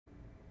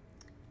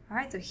All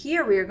right, so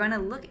here we are going to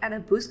look at a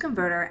boost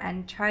converter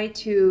and try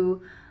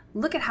to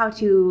look at how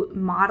to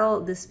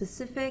model the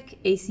specific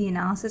AC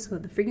analysis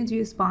with the frequency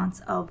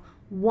response of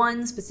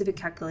one specific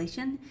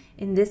calculation.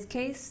 In this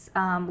case,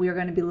 we are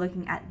going to be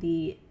looking at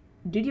the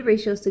duty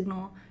ratio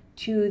signal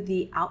to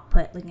the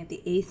output, looking at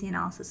the AC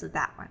analysis of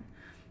that one.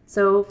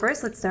 So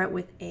first, let's start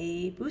with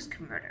a boost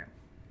converter.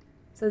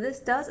 So this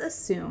does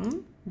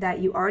assume that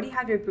you already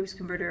have your boost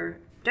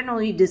converter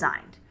generally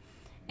designed.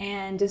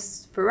 And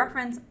just for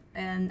reference,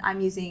 and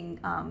I'm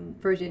using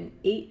version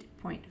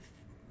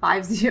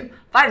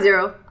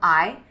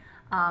 8.50i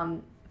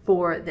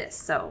for this.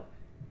 So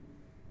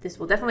this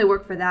will definitely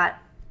work for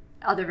that.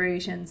 Other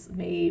variations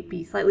may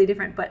be slightly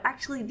different, but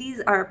actually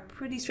these are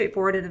pretty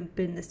straightforward and have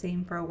been the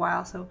same for a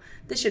while, so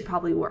this should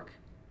probably work.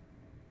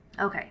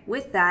 Okay,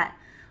 with that,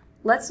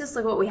 let's just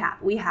look at what we have.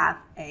 We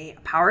have a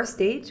power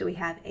stage, we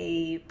have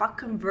a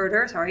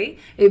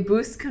a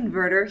boost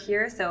converter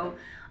here. So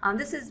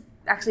this is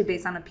actually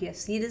based on a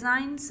PFC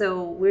design,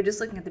 so we're just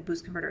looking at the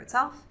boost converter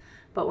itself,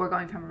 but we're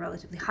going from a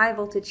relatively high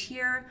voltage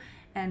here,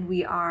 and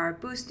we are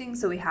boosting,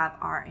 so we have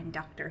our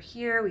inductor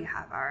here, we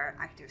have our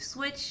active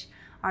switch,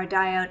 our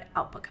diode,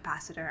 output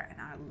capacitor,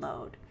 and our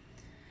load.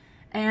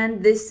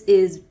 And this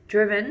is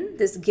driven,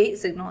 this gate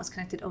signal is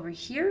connected over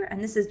here,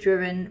 and this is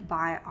driven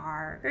by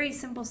our very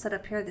simple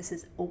setup here. This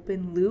is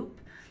open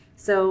loop.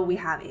 So we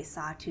have a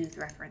sawtooth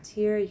reference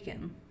here. You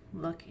can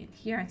look in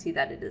here and see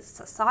that it is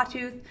a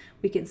sawtooth.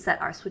 We can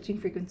set our switching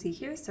frequency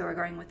here. So we're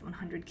going with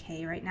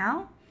 100K right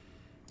now.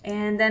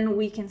 And then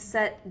we can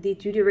set the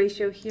duty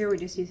ratio here. We're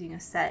just using a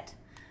set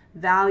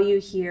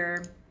value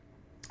here.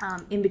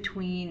 In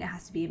between, it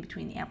has to be in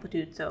between the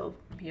amplitude, so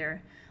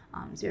here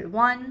 0 to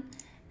 1,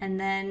 and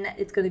then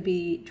it's going to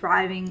be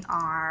driving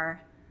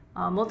our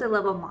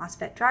multi-level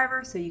MOSFET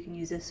driver, so you can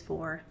use this to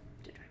drive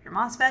your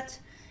MOSFET,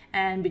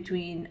 and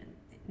between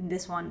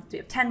this one we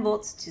have 10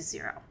 volts to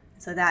 0.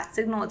 So that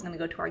signal is going to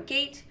go to our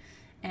gate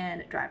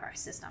and drive our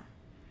system.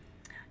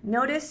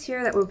 Notice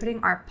here that we're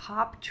putting our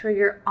pop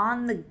trigger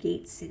on the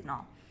gate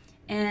signal,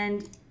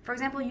 and for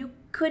example, you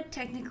could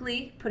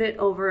technically put it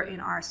over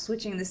in our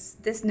switching.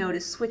 This node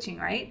is switching,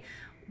 right?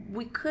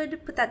 We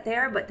could put that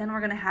there, but then we're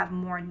going to have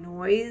more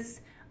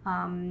noise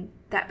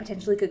that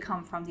potentially could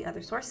come from the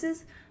other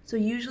sources. So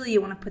usually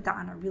you want to put that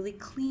on a really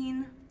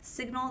clean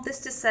signal.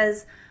 This just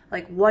says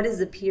like what is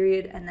the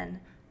period, and then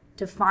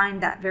to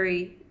find that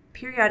very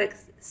periodic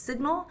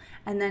signal,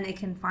 and then it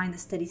can find the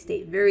steady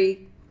state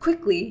very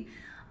quickly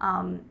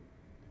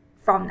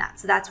from that.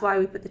 So that's why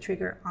we put the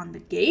trigger on the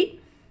gate.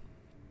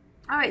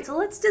 All right, so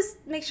let's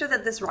just make sure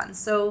that this runs.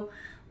 So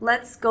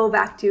let's go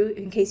back to,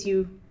 in case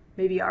you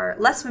maybe are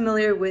less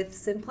familiar with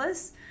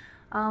SIMPLIS,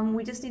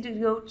 we just need to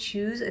go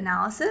choose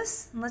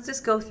analysis. And let's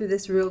just go through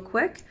this real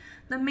quick.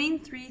 The main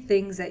three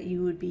things that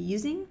you would be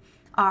using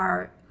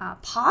are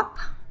POP,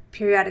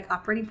 periodic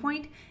operating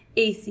point,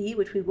 AC,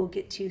 which we will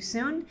get to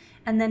soon,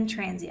 and then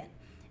transient.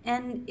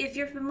 And if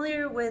you're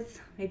familiar with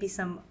maybe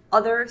some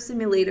other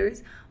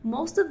simulators,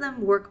 most of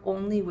them work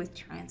only with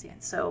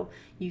transient. So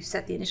you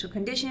set the initial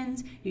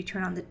conditions, you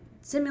turn on the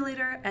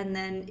simulator, and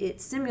then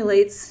it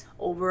simulates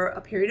over a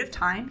period of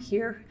time.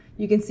 Here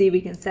you can see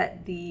we can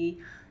set the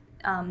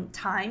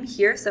time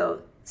here,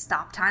 so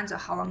stop time, so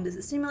how long does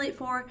it simulate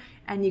for,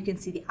 and you can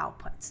see the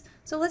outputs.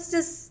 So let's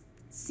just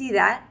see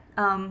that.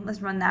 Let's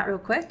run that real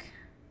quick.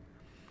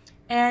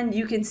 And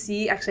you can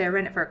see, actually I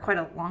ran it for quite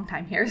a long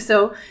time here,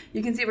 so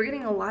you can see we're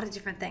getting a lot of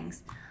different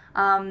things.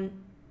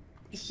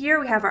 Here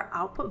we have our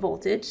output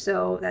voltage,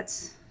 so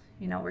that's,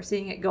 we're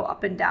seeing it go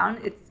up and down.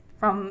 It's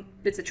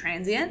a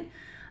transient.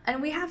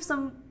 And we have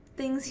some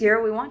things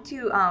here. We want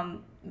to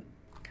kind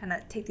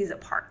of take these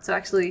apart. So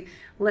actually,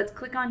 let's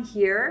click on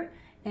here,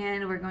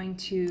 and we're going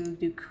to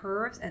do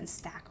curves and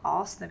stack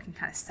all, so that we can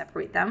kind of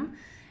separate them.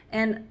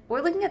 And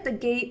we're looking at the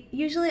gate.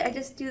 Usually I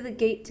just do the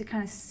gate to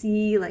kind of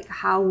see like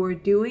how we're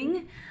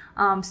doing,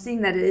 seeing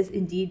that it is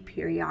indeed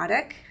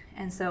periodic.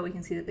 And so we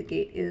can see that the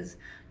gate is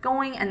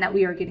going and that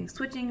we are getting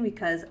switching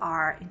because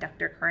our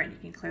inductor current, you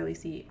can clearly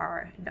see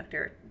our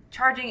inductor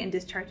charging and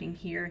discharging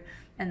here,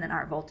 and then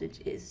our voltage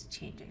is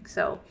changing.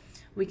 So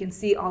we can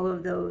see all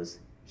of those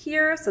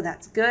here, so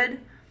that's good.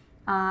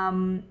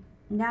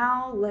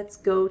 Now let's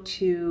go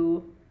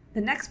to the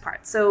next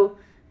part. So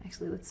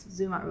actually let's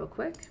zoom out real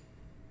quick.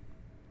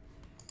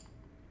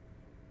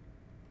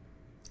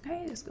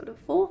 Okay, just go to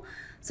full.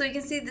 So you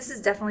can see this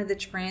is definitely the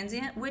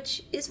transient,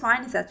 which is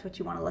fine if that's what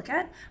you want to look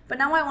at. But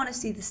now I want to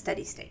see the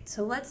steady state.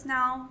 So let's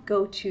now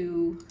go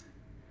to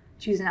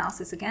choose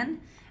analysis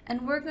again.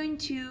 And we're going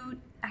to,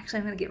 actually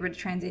I'm going to get rid of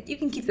transient. You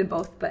can keep them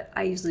both, but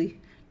I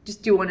usually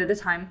just do one at a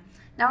time.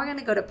 Now we're going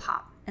to go to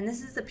POP. And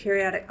this is the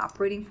periodic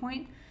operating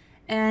point.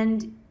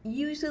 And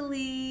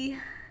usually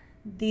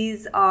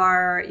these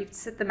are, you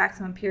set the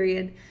maximum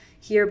period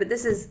here, but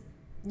this is,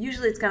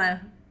 usually it's going to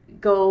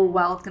go,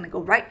 well, it's going to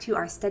go right to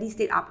our steady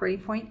state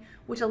operating point,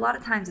 which a lot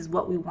of times is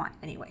what we want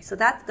anyway. So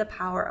that's the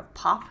power of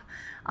POP.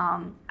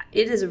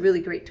 It is a really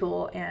great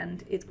tool,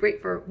 and it's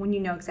great for when you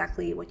know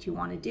exactly what you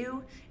want to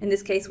do. In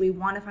this case, we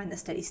want to find the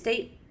steady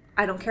state.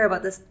 I don't care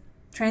about this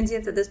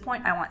transients at this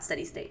point. I want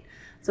steady state.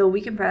 So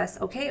we can press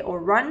OK or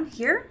run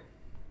here.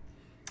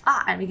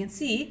 And we can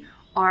see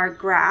our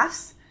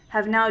graphs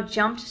have now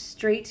jumped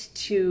straight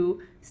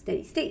to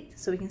steady state.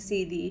 So we can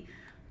see the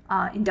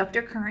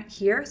inductor current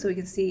here. So we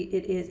can see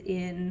it is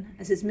in,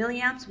 this is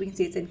milliamps. We can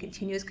see it's in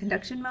continuous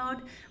conduction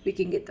mode. We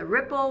can get the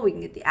ripple, we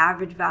can get the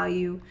average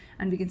value,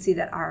 and we can see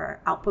that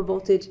our output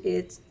voltage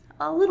is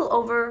a little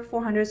over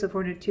 400, so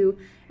 402,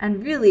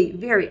 and really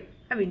very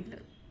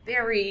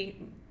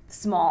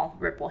small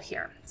ripple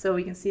here. So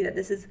we can see that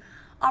this is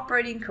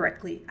operating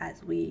correctly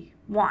as we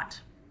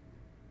want.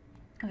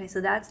 Okay,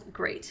 so that's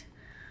great.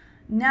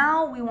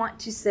 Now we want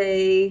to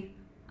say,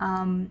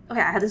 okay,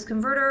 I have this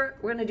converter.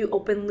 We're going to do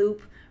open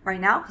loop right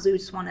now because we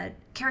just want to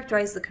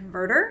characterize the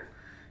converter.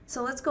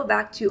 So let's go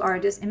back to our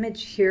just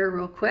image here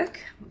real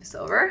quick. Move this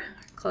over,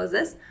 close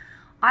this.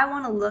 I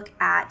want to look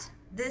at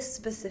this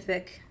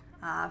specific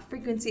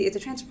frequency. It's a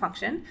transfer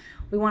function.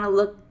 We want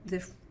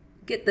to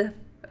get the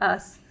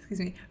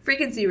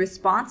frequency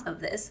response of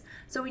this.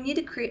 So we need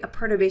to create a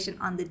perturbation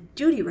on the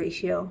duty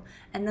ratio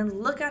and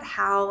then look at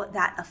how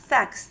that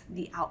affects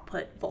the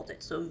output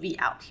voltage. So V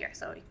out here.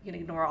 So you can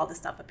ignore all this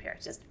stuff up here.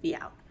 It's just V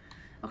out.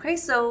 Okay,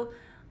 so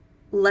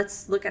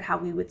let's look at how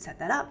we would set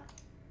that up.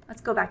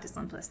 Let's go back to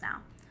SIMPLIS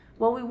now.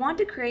 Well, we want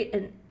to create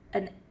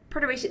an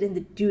perturbation in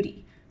the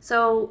duty.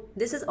 So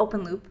this is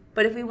open loop,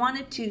 but if we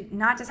wanted to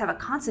not just have a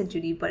constant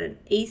duty, but an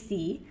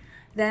AC,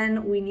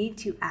 then we need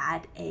to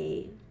add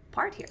a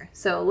part here.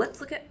 So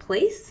let's look at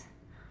place,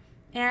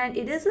 and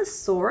it is a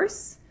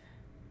source,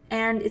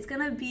 and it's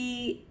going to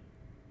be,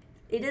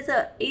 it is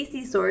a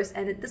AC source,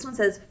 and this one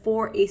says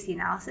for AC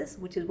analysis,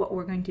 which is what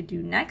we're going to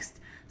do next.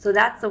 So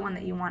that's the one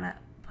that you want to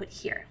put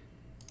here.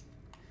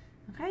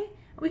 Okay,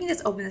 we can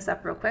just open this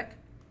up real quick.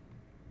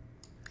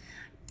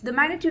 The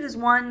magnitude is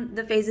 1,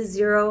 the phase is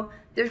 0.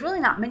 There's really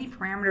not many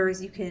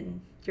parameters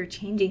you're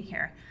changing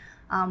here.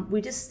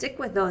 We just stick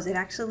with those. It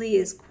actually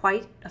is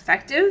quite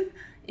effective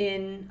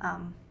in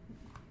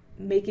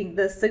making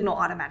the signal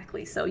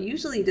automatically. So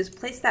usually just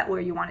place that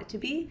where you want it to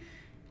be.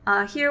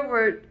 Here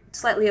we're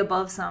slightly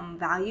above some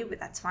value, but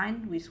that's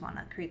fine. We just want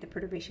to create the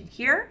perturbation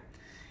here.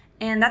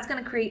 And that's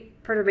going to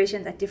create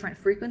perturbations at different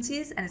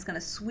frequencies, and it's going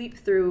to sweep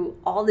through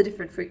all the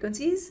different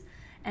frequencies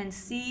and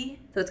see,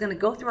 so it's going to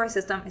go through our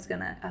system. It's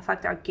going to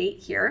affect our gate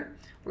here.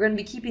 We're going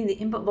to be keeping the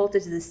input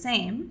voltage the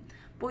same,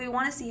 but we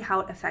want to see how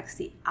it affects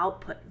the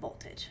output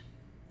voltage.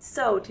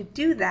 So to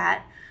do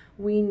that,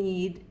 we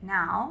need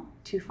now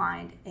to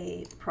find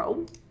a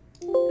probe.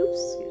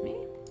 Oops, excuse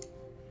me.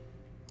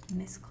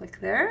 Misclick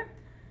there.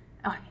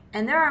 Okay,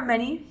 and there are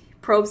many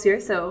probes here,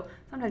 so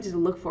sometimes just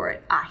look for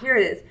it. Here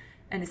it is.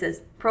 And it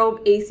says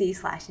probe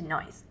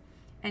AC/noise.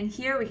 And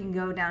here we can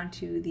go down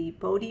to the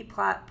Bode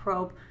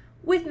probe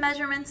with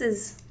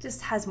measurements,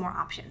 just has more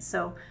options.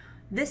 So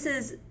this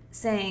is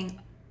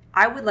saying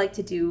I would like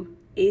to do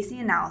AC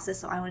analysis.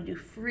 So I want to do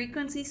a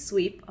frequency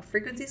sweep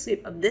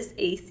of this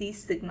AC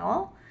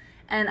signal.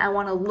 And I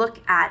want to look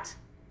at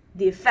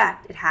the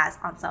effect it has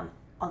on some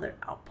other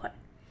output.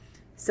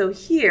 So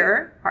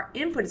here our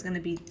input is going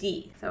to be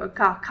D. So we'll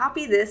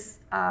copy this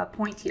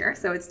point here.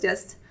 So it's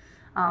just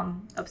a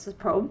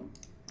probe.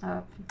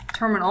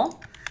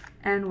 Terminal,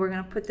 and we're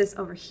going to put this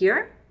over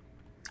here.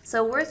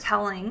 So we're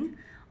telling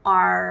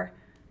our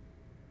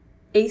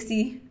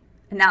AC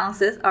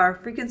analysis, our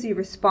frequency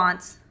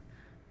response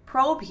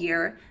probe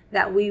here,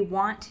 that we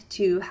want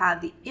to have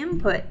the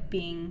input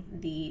being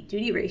the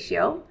duty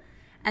ratio,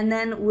 and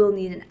then we'll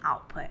need an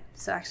output.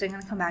 So actually I'm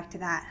going to come back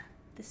to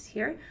this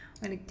here.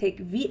 We're going to take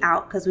V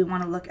out because we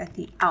want to look at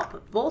the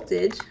output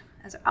voltage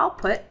as our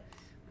output.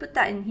 Put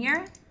that in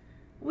here.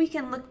 We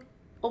can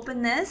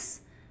open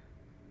this.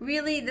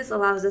 Really, this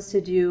allows us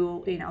to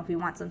do, if we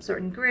want some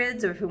certain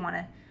grids or if we want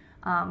to,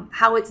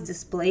 how it's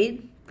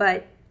displayed.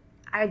 But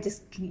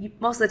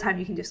most of the time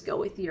you can just go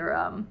with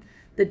your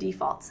the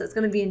default. So it's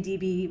going to be in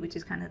dB, which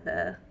is kind of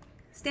the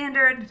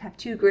standard. Have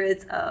 2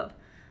 grids of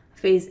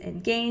phase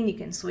and gain. You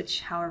can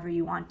switch however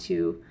you want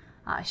to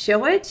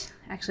show it.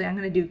 Actually, I'm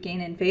going to do gain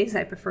and phase.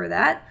 I prefer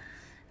that.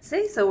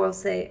 So we'll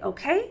say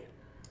OK,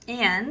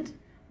 and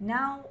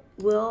now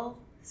we'll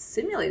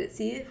simulate it,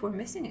 see if we're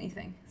missing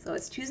anything. So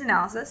let's choose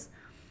analysis.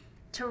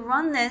 To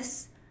run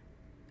this,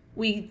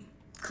 we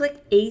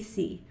click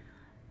AC.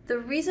 The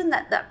reason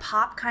that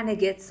pop kind of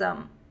gets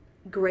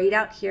grayed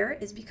out here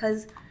is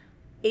because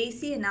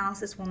AC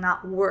analysis will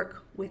not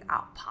work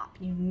without pop.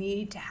 You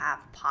need to have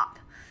pop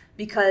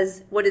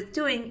because what it's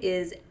doing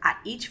is at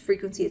each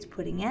frequency it's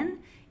putting in,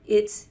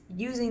 it's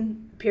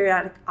using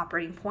periodic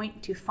operating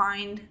point to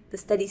find the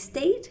steady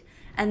state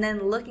and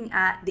then looking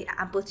at the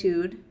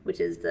amplitude, which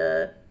is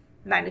the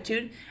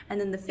magnitude, and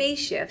then the phase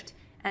shift,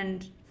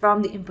 and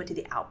from the input to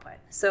the output.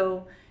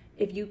 So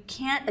if you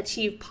can't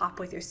achieve pop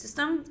with your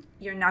system,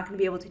 you're not going to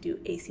be able to do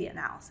AC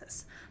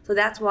analysis. So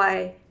that's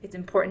why it's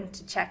important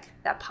to check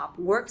that pop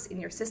works in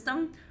your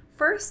system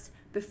first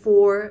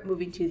before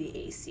moving to the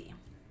AC.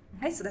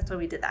 Okay, so that's why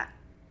we did that.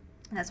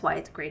 And that's why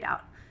it's grayed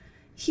out.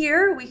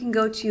 Here we can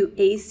go to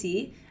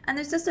AC, and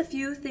there's just a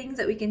few things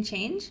that we can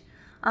change.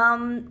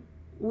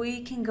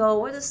 we can go,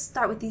 we'll just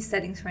start with these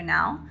settings for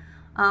now.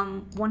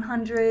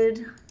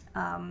 100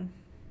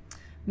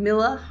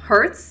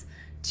 millihertz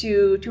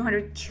to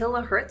 200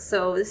 kilohertz.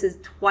 So this is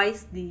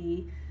twice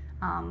the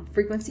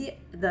frequency,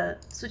 the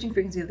switching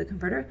frequency of the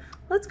converter.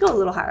 Let's go a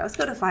little higher. Let's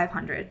go to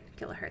 500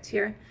 kilohertz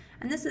here.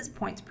 And this is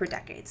points per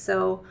decade.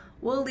 So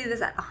we'll leave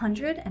this at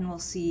 100 and we'll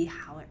see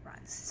how it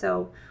runs.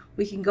 So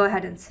we can go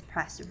ahead and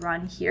press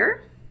run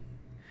here.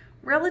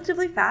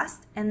 Relatively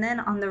fast. And then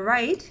on the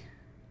right,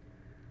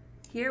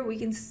 here we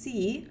can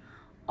see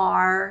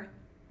our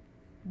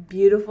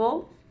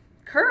beautiful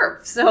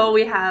curve. So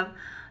we have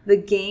the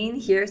gain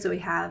here. So we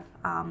have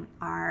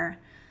our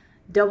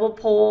double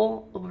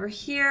pole over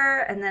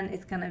here, and then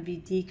it's going to be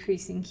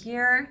decreasing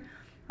here,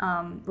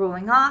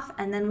 rolling off.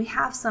 And then we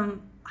have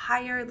some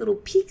higher little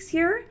peaks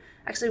here.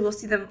 Actually, we'll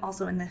see them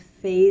also in the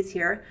phase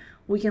here.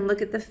 We can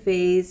look at the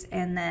phase,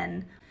 and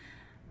then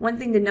one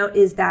thing to note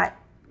is that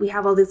we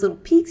have all these little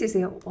peaks. You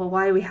say, well,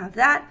 why do we have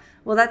that?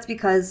 Well, that's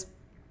because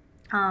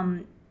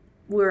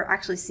we're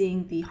actually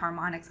seeing the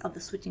harmonics of the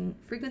switching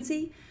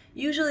frequency.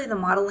 Usually the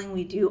modeling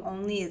we do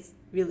only is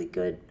really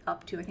good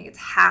up to, I think it's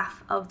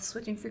half of the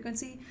switching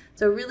frequency.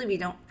 So really we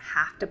don't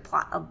have to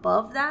plot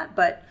above that,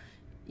 but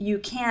you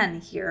can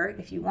here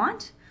if you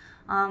want.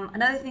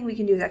 Another thing we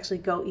can do is actually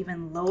go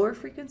even lower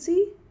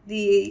frequency.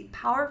 The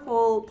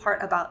powerful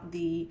part about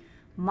the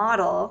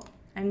model,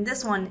 and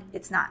this one,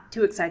 it's not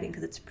too exciting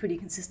because it's pretty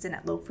consistent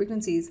at low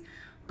frequencies,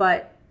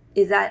 but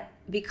is that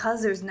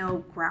because there's no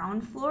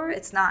ground floor,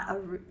 it's not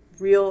a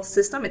real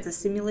system, it's a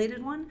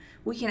simulated one,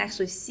 we can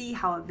actually see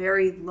how a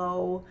very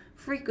low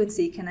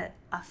frequency can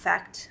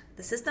affect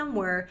the system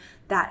where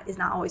that is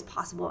not always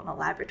possible in a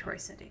laboratory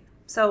setting.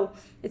 So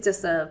it's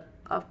just a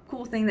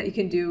cool thing that you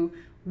can do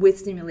with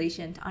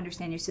simulation to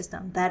understand your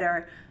system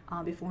better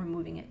before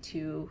moving it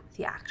to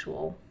the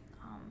actual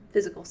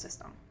physical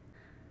system.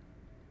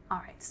 All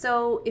right,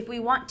 so if we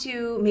want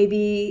to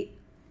maybe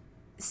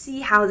see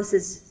how this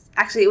is,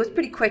 actually it was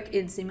pretty quick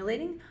in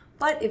simulating,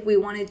 but if we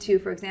wanted to,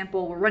 for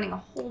example, we're running a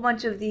whole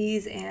bunch of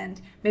these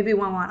and maybe we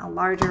want a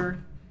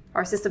larger,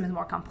 our system is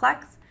more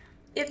complex.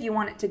 If you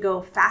want it to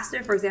go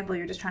faster, for example,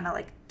 you're just trying to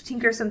like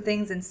tinker some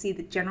things and see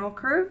the general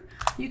curve,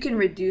 you can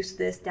reduce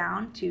this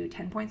down to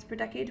 10 points per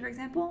decade, for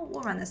example.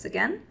 We'll run this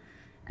again.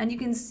 And you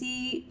can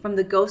see from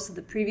the ghost of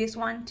the previous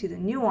one to the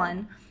new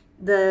one,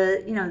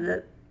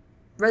 the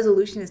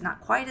resolution is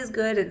not quite as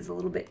good. It's a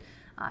little bit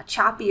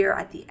choppier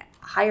at the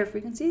higher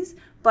frequencies,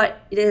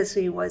 but it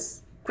actually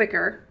was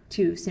quicker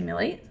to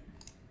simulate.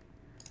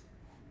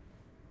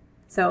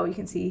 So you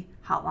can see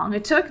how long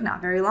it took,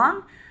 not very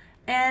long.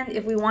 And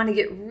if we want to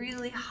get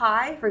really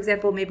high, for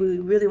example, maybe we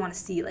really want to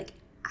see like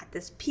at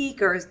this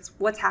peak or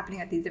what's happening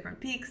at these different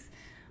peaks,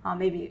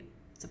 maybe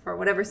for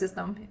whatever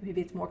system,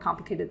 maybe it's more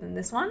complicated than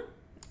this one.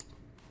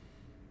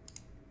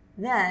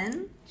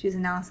 Then choose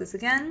analysis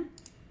again.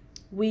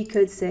 We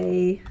could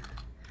say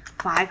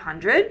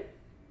 500,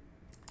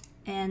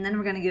 and then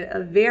we're going to get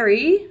a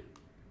very,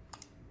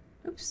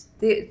 oops,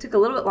 it took a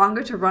little bit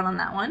longer to run on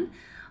that one,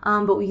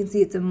 but we can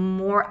see it's a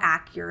more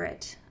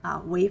accurate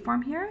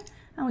waveform here,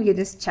 and we can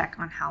just check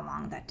on how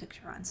long that took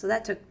to run. So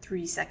that took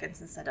 3 seconds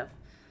instead of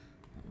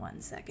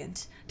 1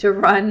 second to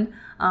run.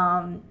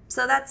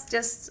 So that's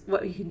just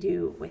what you can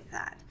do with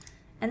that.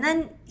 And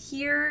then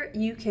here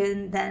you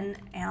can then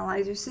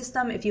analyze your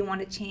system. If you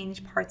want to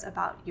change parts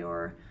about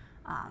your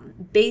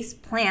base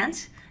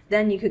plant,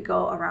 then you could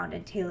go around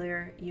and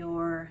tailor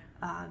your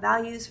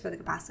values for the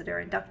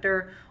capacitor,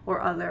 inductor,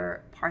 or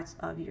other parts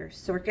of your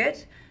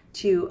circuit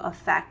to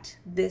affect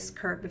this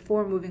curve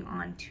before moving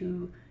on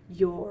to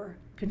your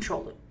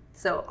control loop.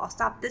 So I'll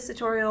stop this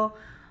tutorial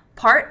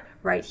part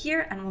right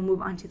here and we'll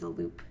move on to the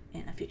loop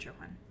in a future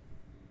one.